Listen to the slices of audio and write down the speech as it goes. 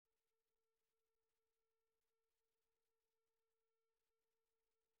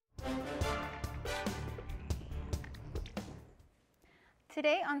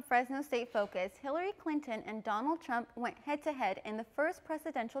Today on Fresno State Focus, Hillary Clinton and Donald Trump went head-to-head in the first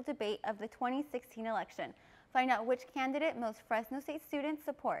presidential debate of the 2016 election. Find out which candidate most Fresno State students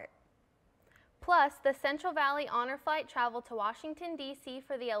support. Plus, the Central Valley Honor Flight traveled to Washington, D.C.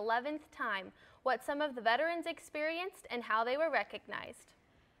 for the 11th time, what some of the veterans experienced and how they were recognized.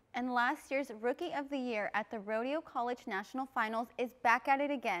 And last year's Rookie of the Year at the Rodeo College National Finals is back at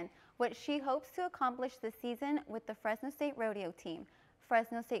it again, what she hopes to accomplish this season with the Fresno State Rodeo team.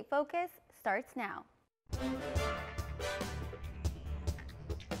 Fresno State Focus starts now.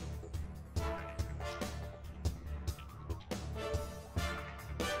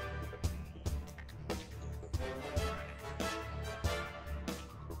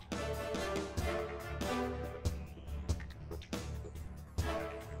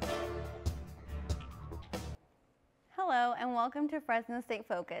 Hello and welcome to Fresno State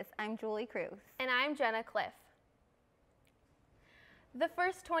Focus. I'm Julie Cruz. And I'm Jenna. The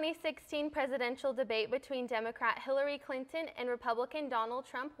first 2016 presidential debate between Democrat Hillary Clinton and Republican Donald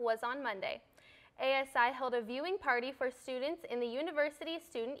Trump was on Monday. ASI held a viewing party for students in the University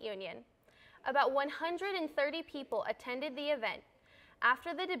Student Union. About 130 people attended the event.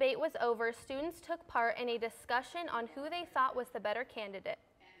 After the debate was over, students took part in a discussion on who they thought was the better candidate.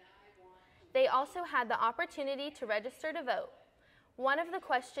 They also had the opportunity to register to vote. One of the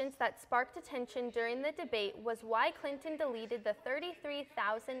questions that sparked attention during the debate was why Clinton deleted the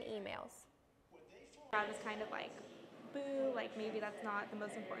 33,000 emails. I was kind of like, boo, like maybe that's not the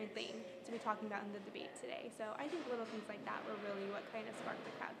most important thing to be talking about in the debate today. So I think little things like that were really what kind of sparked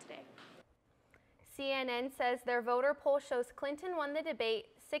the crowd today. CNN says their voter poll shows Clinton won the debate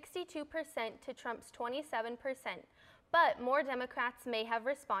 62% to Trump's 27%, but more Democrats may have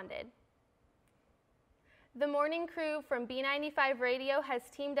responded. The morning crew from B95 Radio has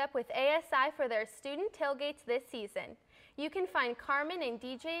teamed up with ASI for their student tailgates this season. You can find Carmen and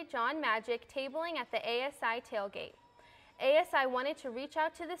DJ John Magic tabling at the ASI tailgate. ASI wanted to reach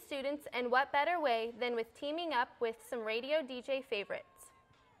out to the students, and what better way than with teaming up with some radio DJ favorites.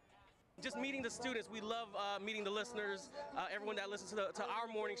 Just meeting the students, we love meeting the listeners, everyone that listens to our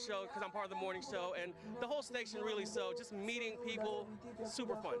morning show, because I'm part of the morning show, and the whole station really, so just meeting people,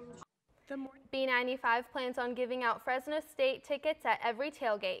 super fun. B95 plans on giving out Fresno State tickets at every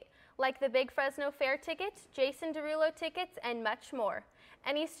tailgate, like the Big Fresno Fair tickets, Jason Derulo tickets, and much more.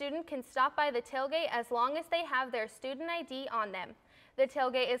 Any student can stop by the tailgate as long as they have their student ID on them. The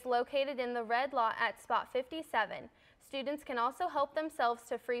tailgate is located in the red lot at spot 57. Students can also help themselves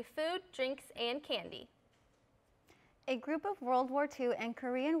to free food, drinks, and candy. A group of World War II and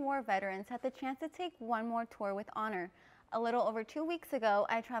Korean War veterans had the chance to take one more tour with honor. A little over 2 weeks ago,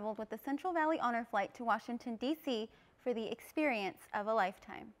 I traveled with the Central Valley Honor Flight to Washington, D.C. for the experience of a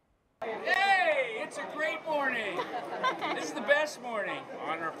lifetime. Hey, it's a great morning. This is the best morning.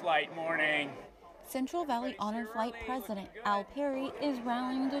 Honor Flight morning. Central Valley Honor Flight President Al Perry is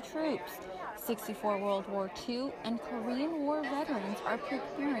rallying the troops. 64 World War II and Korean War veterans are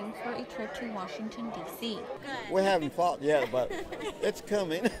preparing for a trip to Washington, D.C. We haven't fought yet, but it's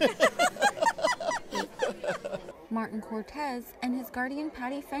coming. Martin Cortez and his guardian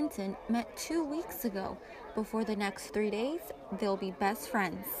Patty Fenton met 2 weeks ago. Before the next 3 days, they'll be best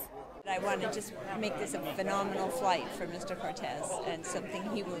friends. I want to just make this a phenomenal flight for Mr. Cortez and something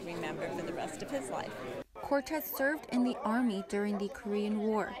he will remember for the rest of his life. Cortez served in the Army during the Korean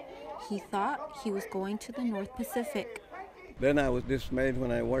War. He thought he was going to the North Pacific. Then I was dismayed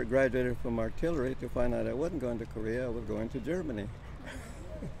when I graduated from artillery to find out I wasn't going to Korea, I was going to Germany.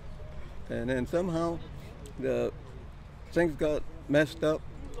 And then somehow the things got messed up,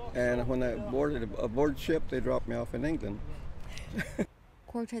 and when I boarded aboard ship, they dropped me off in England.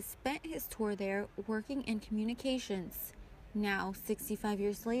 Cortez spent his tour there working in communications. Now, 65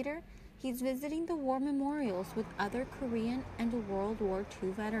 years later, he's visiting the war memorials with other Korean and World War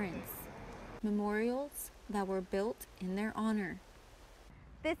II veterans. Memorials that were built in their honor.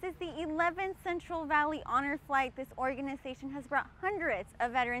 This is the 11th Central Valley Honor Flight. This organization has brought hundreds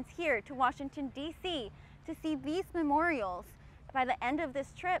of veterans here to Washington, D.C. to see these memorials. By the end of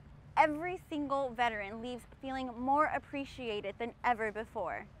this trip, every single veteran leaves feeling more appreciated than ever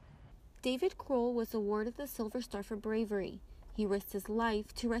before. David Kroll was awarded the Silver Star for bravery. He risked his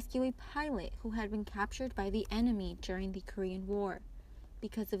life to rescue a pilot who had been captured by the enemy during the Korean War.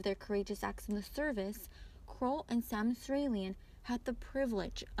 Because of their courageous acts in the service, Kroll and Sam Australian had the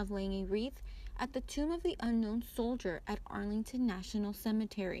privilege of laying a wreath at the Tomb of the Unknown Soldier at Arlington National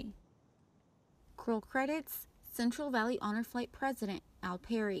Cemetery. Kroll credits Central Valley Honor Flight President Al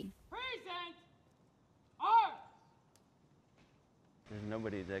Perry. Present! Arms! There's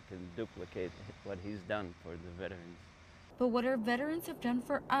nobody that can duplicate what he's done for the veterans. But what our veterans have done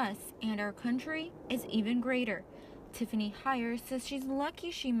for us and our country is even greater. Tiffany Heyer says she's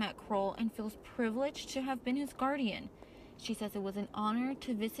lucky she met Kroll and feels privileged to have been his guardian. She says it was an honor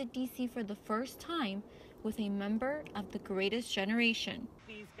to visit D.C. for the first time with a member of the greatest generation.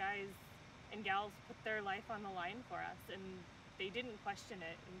 These guys and gals put their life on the line for us, and they didn't question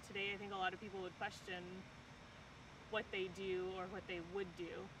it. And today I think a lot of people would question what they do or what they would do.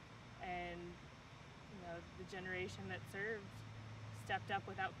 And you know, the generation that served stepped up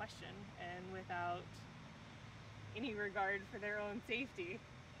without question and without any regard for their own safety.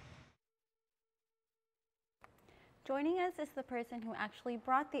 Joining us is the person who actually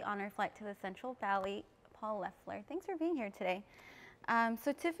brought the honor flight to the Central Valley, Paul Loeffler. Thanks for being here today.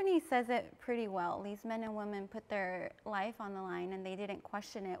 So Tiffany says it pretty well. These men and women put their life on the line and they didn't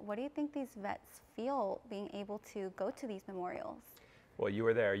question it. What do you think these vets feel being able to go to these memorials? Well, you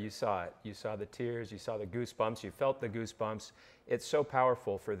were there, you saw it. You saw the tears, you saw the goosebumps, you felt the goosebumps. It's so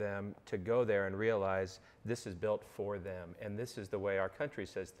powerful for them to go there and realize this is built for them. And this is the way our country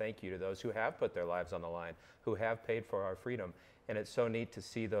says thank you to those who have put their lives on the line, who have paid for our freedom. And it's so neat to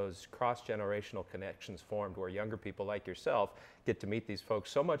see those cross-generational connections formed where younger people like yourself get to meet these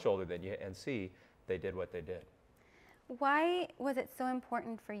folks so much older than you and see they did what they did. Why was it so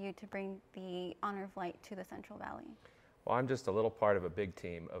important for you to bring the honor flight to the Central Valley? Well, I'm just a little part of a big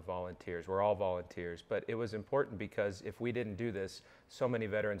team of volunteers. We're all volunteers, but it was important because if we didn't do this, so many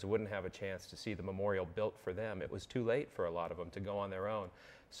veterans wouldn't have a chance to see the memorial built for them. It was too late for a lot of them to go on their own.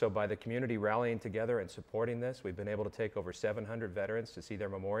 So by the community rallying together and supporting this, we've been able to take over 700 veterans to see their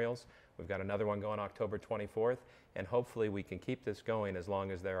memorials. We've got another one going October 24th, and hopefully we can keep this going as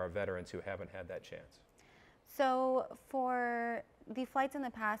long as there are veterans who haven't had that chance. So for the flights in the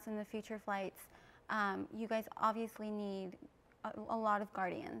past and the future flights, you guys obviously need a lot of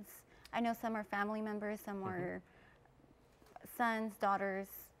guardians. I know some are family members, some are sons, daughters,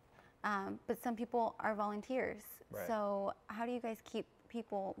 but some people are volunteers. Right. So how do you guys keep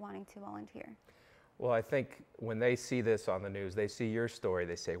people wanting to volunteer? Well, I think when they see this on the news, they see your story,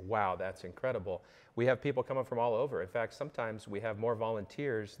 they say, wow, that's incredible. We have people coming from all over. In fact, sometimes we have more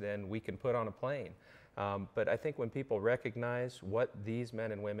volunteers than we can put on a plane. But I think when people recognize what these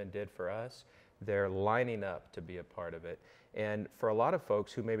men and women did for us, they're lining up to be a part of it. And for a lot of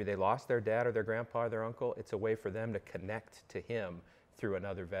folks who maybe they lost their dad or their grandpa or their uncle, it's a way for them to connect to him through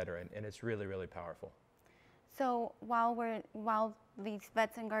another veteran, and it's really, really powerful. So while these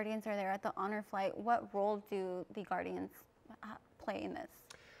vets and guardians are there at the honor flight, what role do the guardians play in this?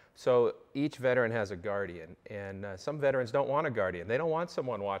 So each veteran has a guardian, and some veterans don't want a guardian. They don't want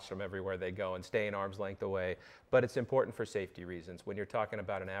someone watching them everywhere they go and staying arm's length away, but it's important for safety reasons. When you're talking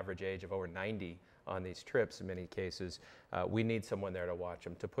about an average age of over 90 on these trips in many cases, we need someone there to watch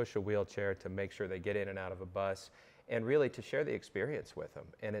them, to push a wheelchair, to make sure they get in and out of a bus, and really to share the experience with them.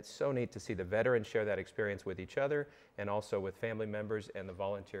 And it's so neat to see the veterans share that experience with each other and also with family members and the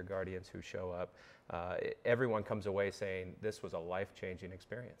volunteer guardians who show up. Everyone comes away saying this was a life-changing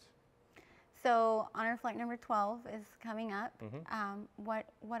experience. So honor flight number 12 is coming up.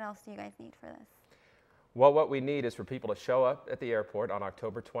 What else do you guys need for this? Well, what we need is for people to show up at the airport on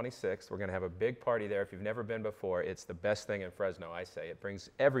October 26th. We're going to have a big party there. If you've never been before, it's the best thing in Fresno, I say. It brings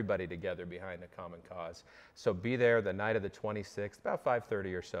everybody together behind a common cause. So be there the night of the 26th, about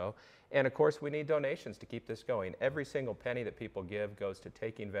 5:30 or so. And of course, we need donations to keep this going. Every single penny that people give goes to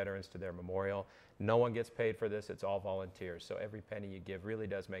taking veterans to their memorial. No one gets paid for this. It's all volunteers. So every penny you give really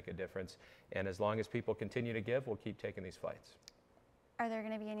does make a difference. And as long as people continue to give, we'll keep taking these flights. Are there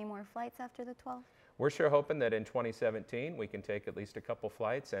going to be any more flights after the 12th? We're sure hoping that in 2017 we can take at least a couple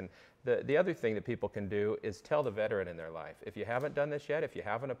flights. And the other thing that people can do is tell the veteran in their life. If you haven't done this yet, if you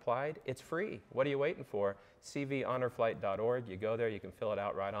haven't applied, it's free. What are you waiting for? cvhonorflight.org. You go there, you can fill it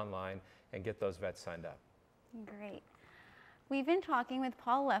out right online and get those vets signed up. Great. We've been talking with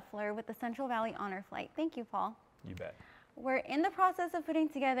Paul Loeffler with the Central Valley Honor Flight. Thank you, Paul. You bet. We're in the process of putting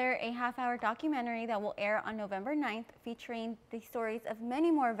together a half-hour documentary that will air on November 9th, featuring the stories of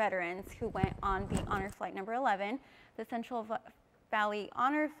many more veterans who went on the Honor Flight number 11. The Central Valley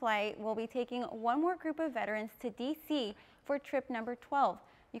Honor Flight will be taking one more group of veterans to D.C. for trip number 12.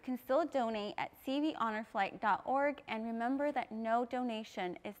 You can still donate at cvhonorflight.org, and remember that no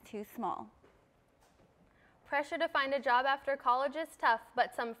donation is too small. Pressure to find a job after college is tough,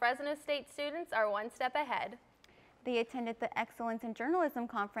 but some Fresno State students are one step ahead. They attended the Excellence in Journalism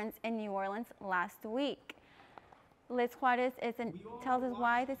Conference in New Orleans last week. Liz Juarez tells us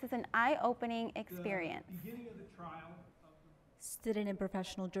why this is an eye-opening experience. Student and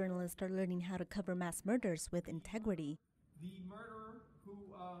professional journalists are learning how to cover mass murders with integrity. The murderer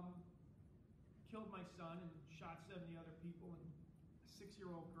killed my son and shot 70 other people and a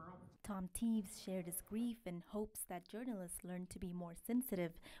 6-year-old girl. Tom Teeves shared his grief and hopes that journalists learn to be more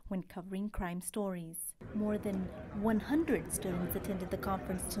sensitive when covering crime stories. More than 100 students attended the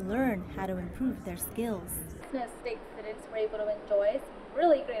conference to learn how to improve their skills. Fresno State students were able to enjoy some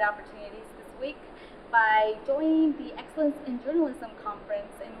really great opportunities this week by joining the Excellence in Journalism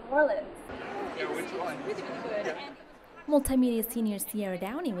Conference in New Orleans. Yeah, which one? Really good. Multimedia senior Sierra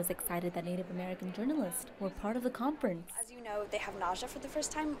Downey was excited that Native American journalists were part of the conference. As you know, they have NAJA for the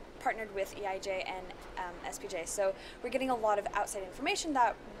first time, partnered with EIJ and SPJ. So we're getting a lot of outside information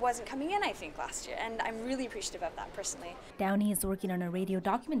that wasn't coming in, I think, last year. And I'm really appreciative of that personally. Downey is working on a radio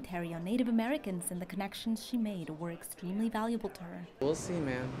documentary on Native Americans, and the connections she made were extremely valuable to her. We'll see,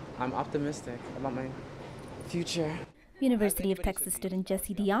 man. I'm optimistic about my future. University of Texas student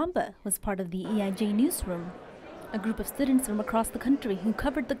Jesse Diamba was part of the EIJ newsroom, a group of students from across the country who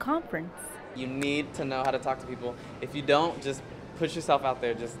covered the conference. You need to know how to talk to people. If you don't, just put yourself out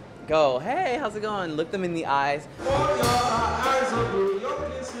there. Just go, hey, how's it going? Look them in the eyes.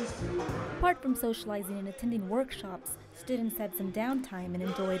 Apart from socializing and attending workshops, students had some downtime and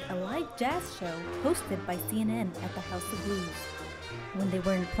enjoyed a live jazz show hosted by CNN at the House of Blues. When they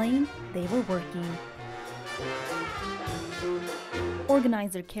weren't playing, they were working.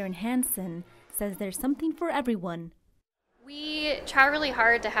 Organizer Karen Hansen says there's something for everyone. We try really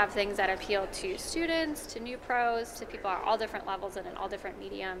hard to have things that appeal to students, to new pros, to people at all different levels and in all different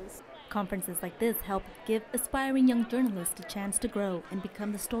mediums. Conferences like this help give aspiring young journalists a chance to grow and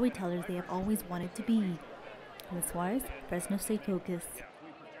become the storytellers they have always wanted to be. Ms. Suarez, Fresno State Focus.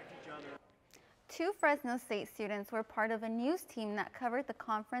 2 Fresno State students were part of a news team that covered the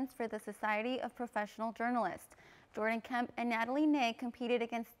conference for the Society of Professional Journalists. Jordan Kemp and Natalie Ney competed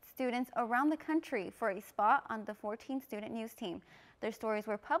against students around the country for a spot on the 14-student news team. Their stories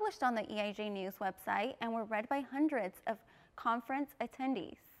were published on the EIJ News website and were read by hundreds of conference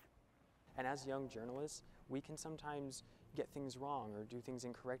attendees. And as young journalists, we can sometimes get things wrong or do things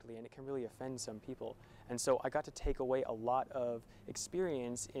incorrectly, and it can really offend some people. And so I got to take away a lot of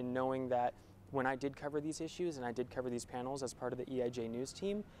experience in knowing that when I did cover these issues and I did cover these panels as part of the EIJ News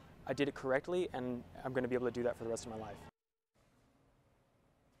team, I did it correctly, and I'm going to be able to do that for the rest of my life.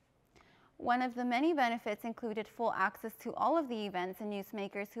 One of the many benefits included full access to all of the events and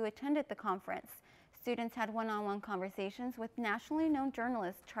newsmakers who attended the conference. Students had one-on-one conversations with nationally known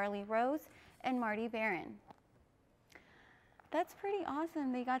journalists Charlie Rose and Marty Barron. That's pretty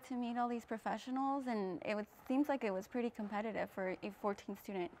awesome. They got to meet all these professionals, and seems like it was pretty competitive for a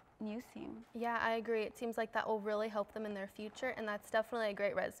 14-student news team. Yeah, I agree. It seems like that will really help them in their future, and that's definitely a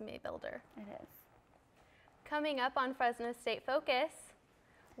great resume builder. It is. Coming up on Fresno State Focus,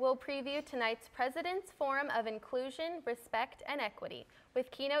 we'll preview tonight's President's Forum of Inclusion, Respect, and Equity with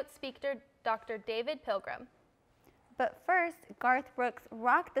keynote speaker Dr. David Pilgrim. But first, Garth Brooks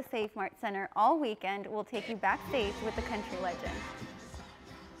rocked the Save Mart Center all weekend. We'll take you backstage with the country legend.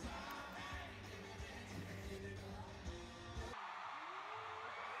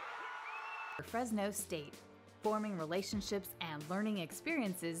 Fresno State, forming relationships and learning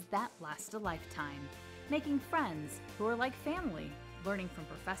experiences that last a lifetime, making friends who are like family, learning from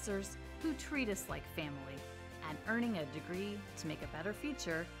professors who treat us like family, and earning a degree to make a better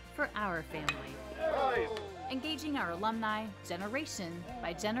future for our family. Engaging our alumni generation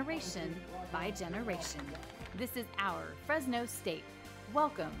by generation by generation. This is our Fresno State.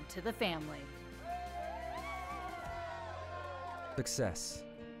 Welcome to the family. Success.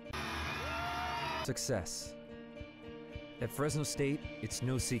 Success. At Fresno State, it's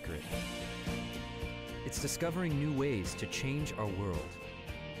no secret. It's discovering new ways to change our world.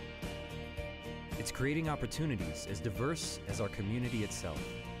 It's creating opportunities as diverse as our community itself.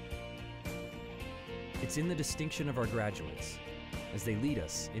 It's in the distinction of our graduates as they lead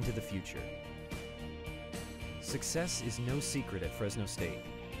us into the future. Success is no secret at Fresno State.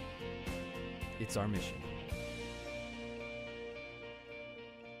 It's our mission.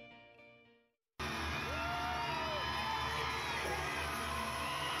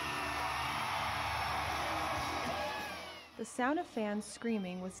 The sound of fans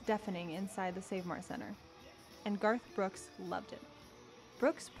screaming was deafening inside the Save Mart Center, and Garth Brooks loved it.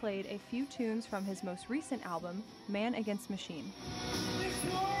 Brooks played a few tunes from his most recent album, Man Against Machine.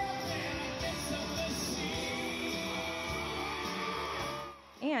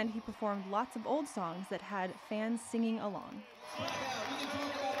 And he performed lots of old songs that had fans singing along. We can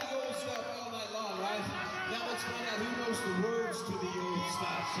talk about the old stuff all night long, right? Now let's find out who knows the words to the old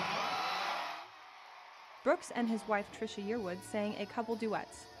stuff. Brooks and his wife Trisha Yearwood sang a couple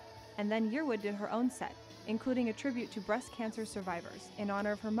duets, and then Yearwood did her own set, including a tribute to breast cancer survivors in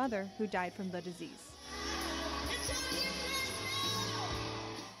honor of her mother who died from the disease.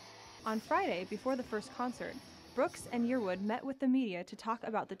 On Friday, before the first concert, Brooks and Yearwood met with the media to talk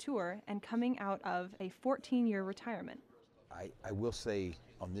about the tour and coming out of a 14-year retirement. I will say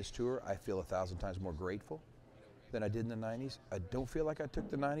on this tour, I feel 1,000 times more grateful than I did in the 90s. I don't feel like I took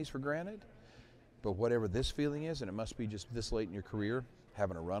the 90s for granted, but whatever this feeling is, and it must be just this late in your career,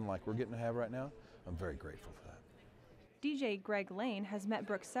 having a run like we're getting to have right now, I'm very grateful for that. DJ Greg Lane has met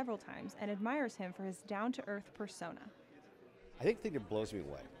Brooks several times and admires him for his down-to-earth persona. I think the thing that blows me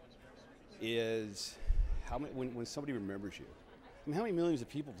away is how many, when somebody remembers you. I mean, how many millions of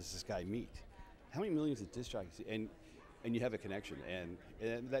people does this guy meet? How many millions of disc jockeys? And you have a connection, and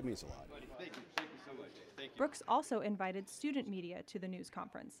that means a lot. Thank you so much. Thank you. Brooks also invited student media to the news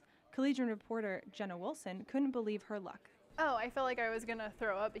conference. Collegian reporter Jenna Wilson couldn't believe her luck. Oh, I felt like I was gonna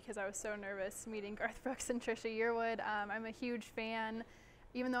throw up because I was so nervous meeting Garth Brooks and Trisha Yearwood. I'm a huge fan.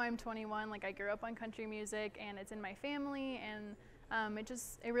 Even though I'm 21, like I grew up on country music and it's in my family, and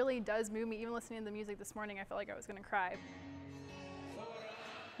it really does move me. Even listening to the music this morning, I felt like I was gonna cry.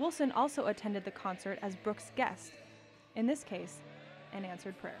 Wilson also attended the concert as Brooks' guest. In this case, an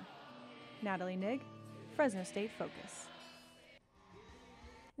answered prayer. Natalie Nigg, Fresno State Focus.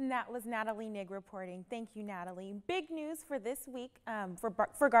 And that was Natalie Nigg reporting. Thank you, Natalie. Big news for this week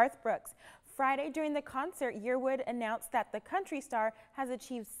for Garth Brooks. Friday during the concert, Yearwood announced that the country star has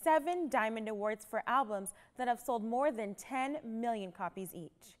achieved 7 Diamond Awards for albums that have sold more than 10 million copies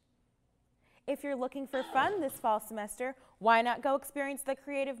each. If you're looking for fun this fall semester, why not go experience the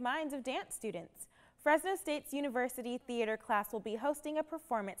creative minds of dance students? Fresno State's University Theater class will be hosting a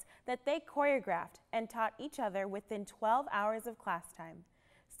performance that they choreographed and taught each other within 12 hours of class time.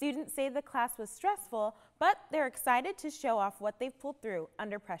 Students say the class was stressful, but they're excited to show off what they've pulled through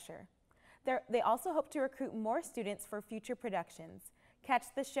under pressure. They also hope to recruit more students for future productions. Catch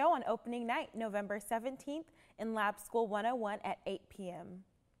the show on opening night, November 17th in Lab School 101 at 8 p.m.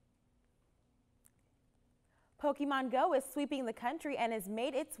 Pokemon Go is sweeping the country and has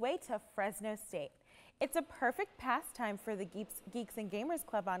made its way to Fresno State. It's a perfect pastime for the Geeks and Gamers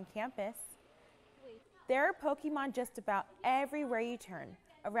Club on campus. There are Pokemon just about everywhere you turn,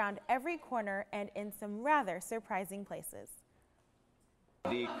 around every corner, and in some rather surprising places.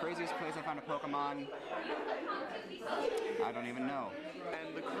 The craziest place I found a Pokemon, I don't even know.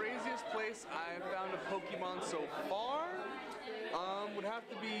 And the craziest place I found a Pokemon so far would have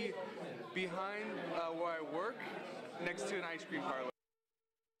to be behind where I work, next to an ice cream parlor.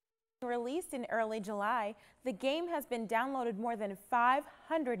 Released in early July, the game has been downloaded more than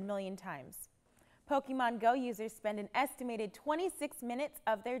 500 million times. Pokemon Go users spend an estimated 26 minutes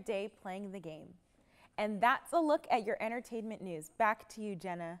of their day playing the game. And that's a look at your entertainment news. Back to you,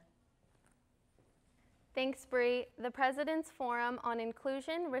 Jenna. Thanks, Bree. The President's Forum on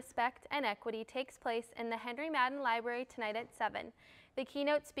Inclusion, Respect, and Equity takes place in the Henry Madden Library tonight at 7. The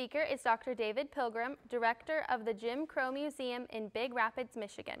keynote speaker is Dr. David Pilgrim, director of the Jim Crow Museum in Big Rapids,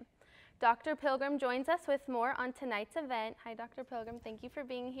 Michigan. Dr. Pilgrim joins us with more on tonight's event. Hi, Dr. Pilgrim. Thank you for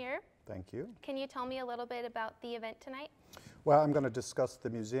being here. Thank you. Can you tell me a little bit about the event tonight? Well, I'm going to discuss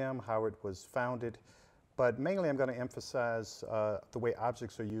the museum, how it was founded, but mainly I'm going to emphasize the way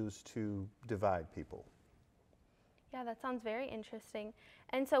objects are used to divide people. Yeah, that sounds very interesting.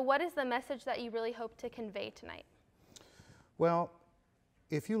 And so what is the message that you really hope to convey tonight? Well,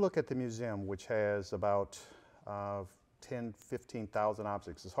 if you look at the museum, which has about 15,000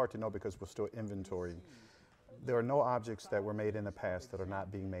 objects, it's hard to know because we're still inventorying. There are no objects that were made in the past that are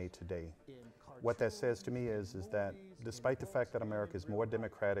not being made today. What that says to me is that despite the fact that America is more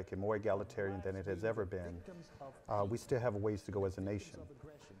democratic and more egalitarian than it has ever been, we still have a ways to go as a nation.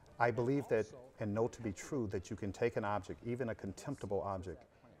 I believe that and know to be true that you can take an object, even a contemptible object,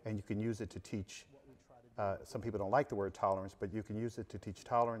 and you can use it to teach. Some people don't like the word tolerance, but you can use it to teach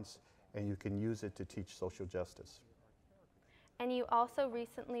tolerance, and you can use it to teach social justice. And you also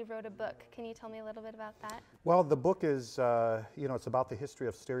recently wrote a book. Can you tell me a little bit about that? Well, the book is, it's about the history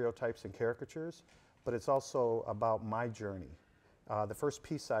of stereotypes and caricatures, but it's also about my journey. The first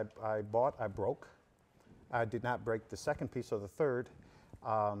piece I bought, I broke. I did not break the second piece or the third.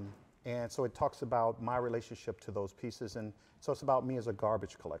 And so it talks about my relationship to those pieces. And so it's about me as a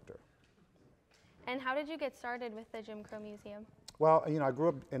garbage collector. And how did you get started with the Jim Crow Museum? Well, I grew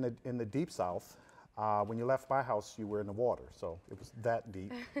up in the deep South. When you left my house, you were in the water, so it was that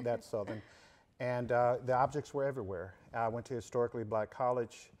deep, that southern. And the objects were everywhere. I went to a historically black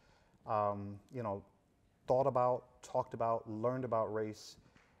college, thought about, talked about, learned about race,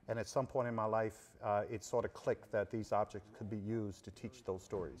 and at some point in my life, it sort of clicked that these objects could be used to teach those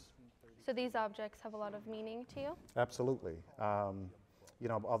stories. So these objects have a lot of meaning to you? Absolutely. You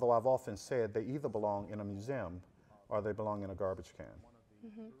know, although I've often said they either belong in a museum or they belong in a garbage can.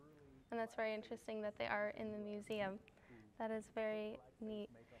 Mm-hmm. And that's very interesting that they are in the museum. That is very neat.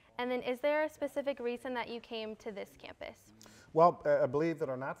 And then is there a specific reason that you came to this campus? Well, believe it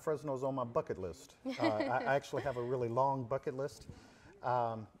or not, Fresno's on my bucket list. I actually have a really long bucket list,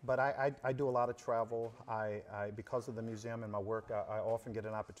 but I do a lot of travel. Because of the museum and my work, I often get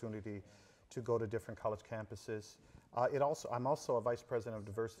an opportunity to go to different college campuses. I'm also a vice president of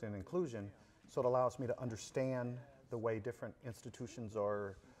diversity and inclusion, so it allows me to understand the way different institutions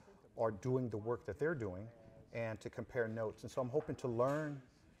are doing the work that they're doing and to compare notes. And so I'm hoping to learn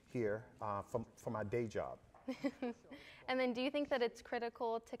here for my day job. And then do you think that it's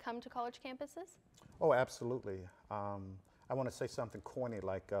critical to come to college campuses? Oh, absolutely. I want to say something corny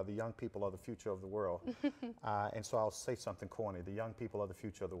like the young people are the future of the world. And so I'll say something corny, the young people are the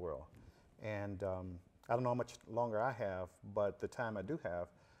future of the world. And I don't know how much longer I have, but the time I do have,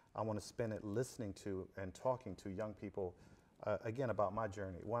 I want to spend it listening to and talking to young people, again, about my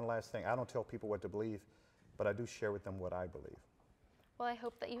journey. One last thing, I don't tell people what to believe, but I do share with them what I believe. Well, I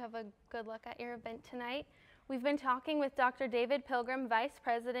hope that you have a good look at your event tonight. We've been talking with Dr. David Pilgrim, Vice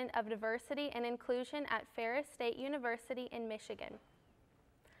President of Diversity and Inclusion at Ferris State University in Michigan.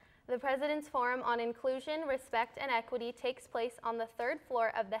 The President's Forum on Inclusion, Respect, and Equity takes place on the 3rd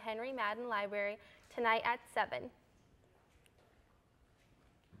floor of the Henry Madden Library tonight at 7.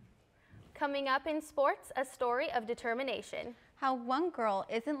 Coming up in sports, a story of determination. How one girl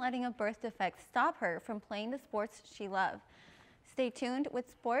isn't letting a birth defect stop her from playing the sports she loves. Stay tuned with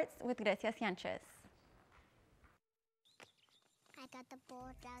sports with Grecia Sanchez. I got the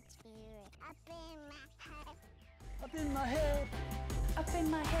bulldog spirit up in my head. Up in my head. Up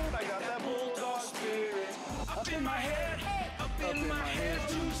in my head. I got that bulldog spirit. Up in my head. Up in my head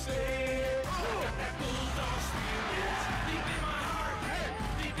to stay. I got that bulldog spirit. Deep in my heart.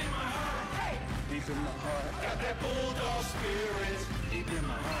 Deep in my heart. Deep in my heart. Got that bulldog spirit. Deep in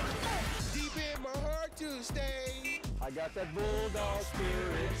my heart. Deep in my heart to stay. I got that bulldog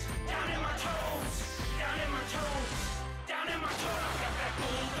spirit. Down in my toes. Down in my toes. Down in my toes. I got that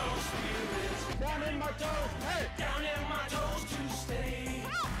bulldog spirit. Down in my toes. Hey. Down in my toes to stay.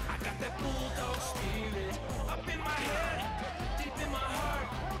 I got that bulldog spirit. Up in my head. Deep in my heart.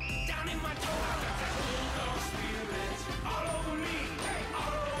 Down in my toes. I got that bulldog spirit. All over me.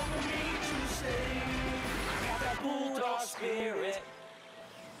 All over me to stay. I got that bulldog spirit.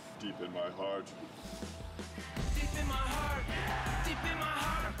 Deep in my heart. Deep in my heart. Deep in my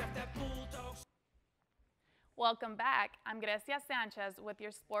heart. I got that bulldog. Welcome back. I'm Grecia Sanchez with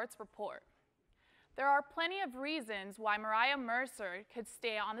your sports report. There are plenty of reasons why Mariah Mercer could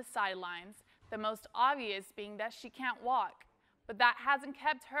stay on the sidelines, the most obvious being that she can't walk. But that hasn't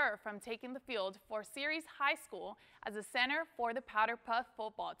kept her from taking the field for Ceres High School as a center for the Powder Puff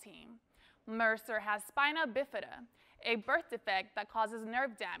football team. Mercer has spina bifida, a birth defect that causes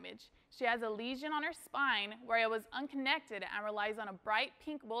nerve damage. She has a lesion on her spine where it was unconnected and relies on a bright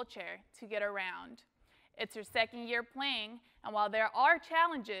pink wheelchair to get around. It's her second year playing, and while there are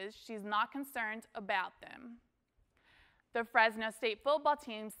challenges, she's not concerned about them. The Fresno State football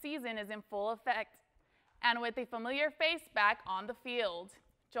team's season is in full effect, and with a familiar face back on the field.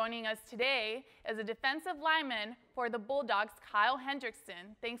 Joining us today is a defensive lineman for the Bulldogs, Kyle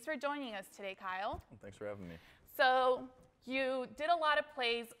Hendrickson. Thanks for joining us today, Kyle. Thanks for having me. So you did a lot of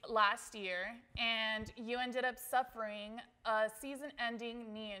plays last year, and you ended up suffering a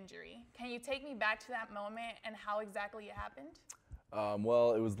season-ending knee injury. Can you take me back to that moment and how exactly it happened?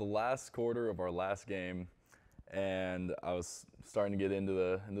 Well, it was the last quarter of our last game, and I was starting to get into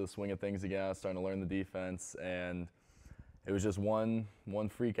the swing of things again. I was starting to learn the defense, and it was just one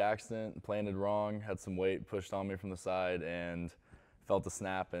freak accident, planted wrong, had some weight pushed on me from the side, and felt a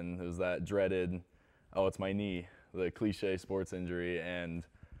snap, and it was that dreaded, oh, it's my knee, the cliche sports injury, and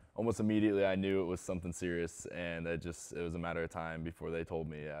almost immediately I knew it was something serious, and it was a matter of time before they told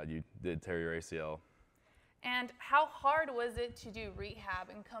me, yeah, you did tear your ACL. And how hard was it to do rehab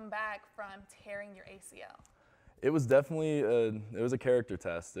and come back from tearing your ACL? It was definitely a character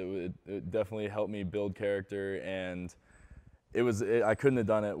test. It definitely helped me build character, and I couldn't have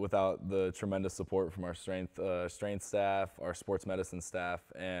done it without the tremendous support from our strength staff, our sports medicine staff,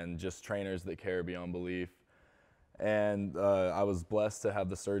 and just trainers that care beyond belief. And I was blessed to have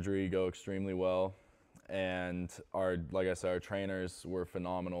the surgery go extremely well. And like I said, our trainers were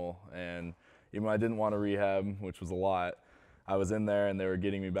phenomenal. And even though I didn't want to rehab, which was a lot, I was in there and they were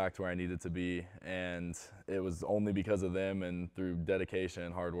getting me back to where I needed to be. And it was only because of them and through dedication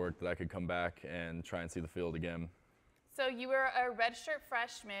and hard work that I could come back and try and see the field again. So you were a redshirt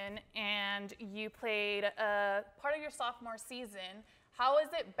freshman and you played part of your sophomore season. How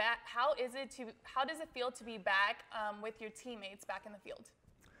does it feel to be back with your teammates back in the field?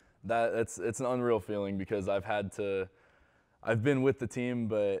 It's an unreal feeling because I've been with the team,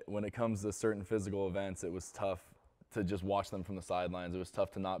 but when it comes to certain physical events, it was tough to just watch them from the sidelines. It was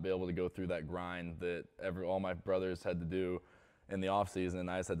tough to not be able to go through that grind that all my brothers had to do in the off season, and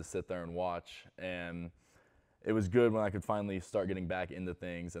I just had to sit there and watch. And it was good when I could finally start getting back into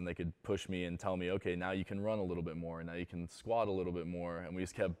things and they could push me and tell me, okay, now you can run a little bit more, now you can squat a little bit more. And we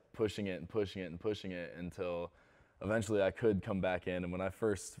just kept pushing it and pushing it and pushing it until eventually I could come back in. And when I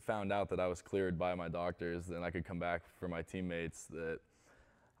first found out that I was cleared by my doctors and I could come back for my teammates, it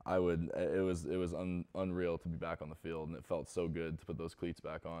was unreal to be back on the field, and it felt so good to put those cleats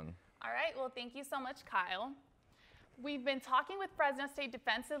back on. All right, well, thank you so much, Kyle. We've been talking with Fresno State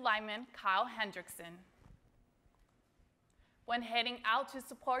defensive lineman Kyle Hendrickson. When heading out to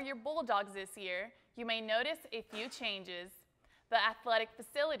support your Bulldogs this year, you may notice a few changes. The athletic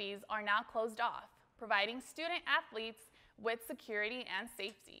facilities are now closed off, providing student athletes with security and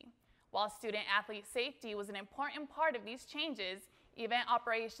safety. While student athlete safety was an important part of these changes, event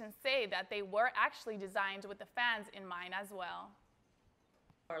operations say that they were actually designed with the fans in mind as well.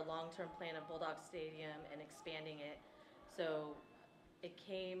 Our long-term plan of Bulldog Stadium and expanding it, so it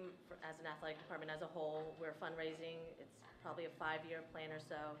came as an athletic department as a whole. We're fundraising. It's probably a 5-year plan or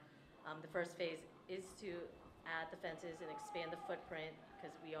so. The first phase is to add the fences and expand the footprint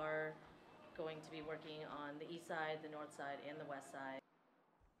because we are going to be working on the east side, the north side, and the west side.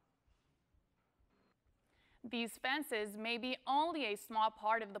 These fences may be only a small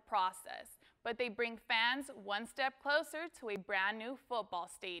part of the process, but they bring fans one step closer to a brand new football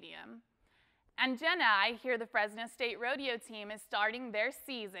stadium. And Jenna, I hear the Fresno State Rodeo team is starting their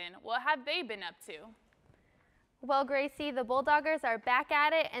season. What have they been up to? Well, Gracie, the Bulldoggers are back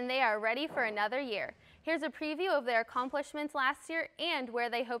at it and they are ready for another year. Here's a preview of their accomplishments last year and where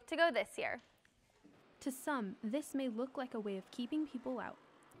they hope to go this year. To some, this may look like a way of keeping people out.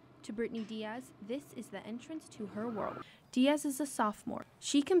 To Brittany Diaz, this is the entrance to her world. Diaz is a sophomore.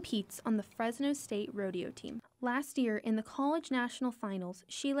 She competes on the Fresno State Rodeo team. Last year, in the College National Finals,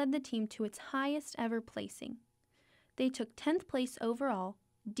 she led the team to its highest ever placing. They took 10th place overall.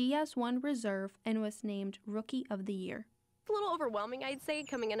 Diaz won reserve and was named Rookie of the Year. It's a little overwhelming, I'd say,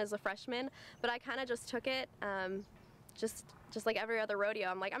 coming in as a freshman, but I kind of just took it, just like every other rodeo.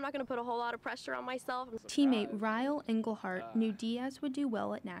 I'm like, I'm not going to put a whole lot of pressure on myself. Teammate Ryle Engelhart knew Diaz would do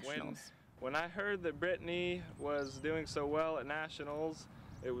well at Nationals. When I heard that Brittany was doing so well at Nationals,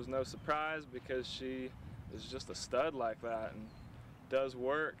 it was no surprise because she is just a stud like that and does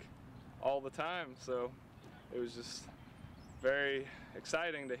work all the time. So it was just very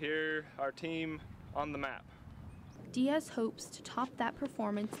exciting to hear our team on the map. Diaz hopes to top that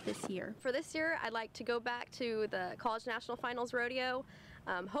performance this year. For this year, I'd like to go back to the College National Finals Rodeo,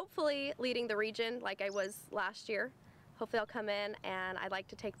 hopefully leading the region like I was last year. Hopefully I'll come in and I'd like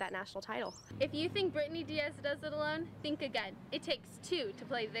to take that national title. If you think Brittany Diaz does it alone, think again. It takes two to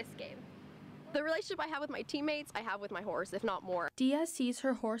play this game. The relationship I have with my teammates, I have with my horse, if not more. Diaz sees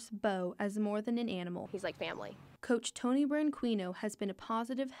her horse Bo as more than an animal. He's like family. Coach Tony Branquino has been a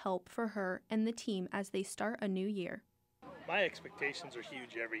positive help for her and the team as they start a new year. My expectations are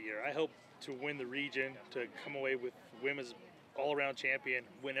huge every year. I hope to win the region, to come away with women's all-around champion,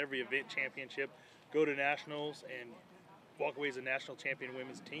 win every event championship, go to nationals, and walk away as a national champion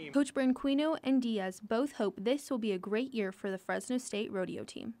women's team. Coach Branquino and Diaz both hope this will be a great year for the Fresno State Rodeo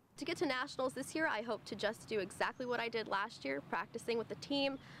team. To get to nationals this year, I hope to just do exactly what I did last year, practicing with the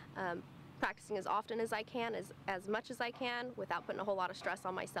team, practicing as often as I can, as much as I can, without putting a whole lot of stress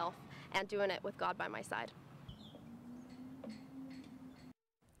on myself, and doing it with God by my side.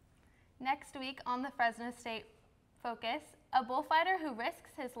 Next week on the Fresno State Focus, a bullfighter who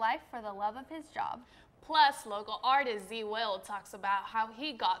risks his life for the love of his job. Plus, local artist Z Will talks about how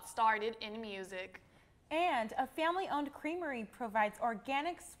he got started in music. And a family-owned creamery provides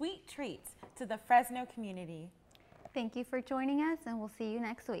organic sweet treats to the Fresno community. Thank you for joining us, and we'll see you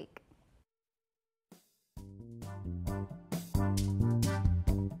next week.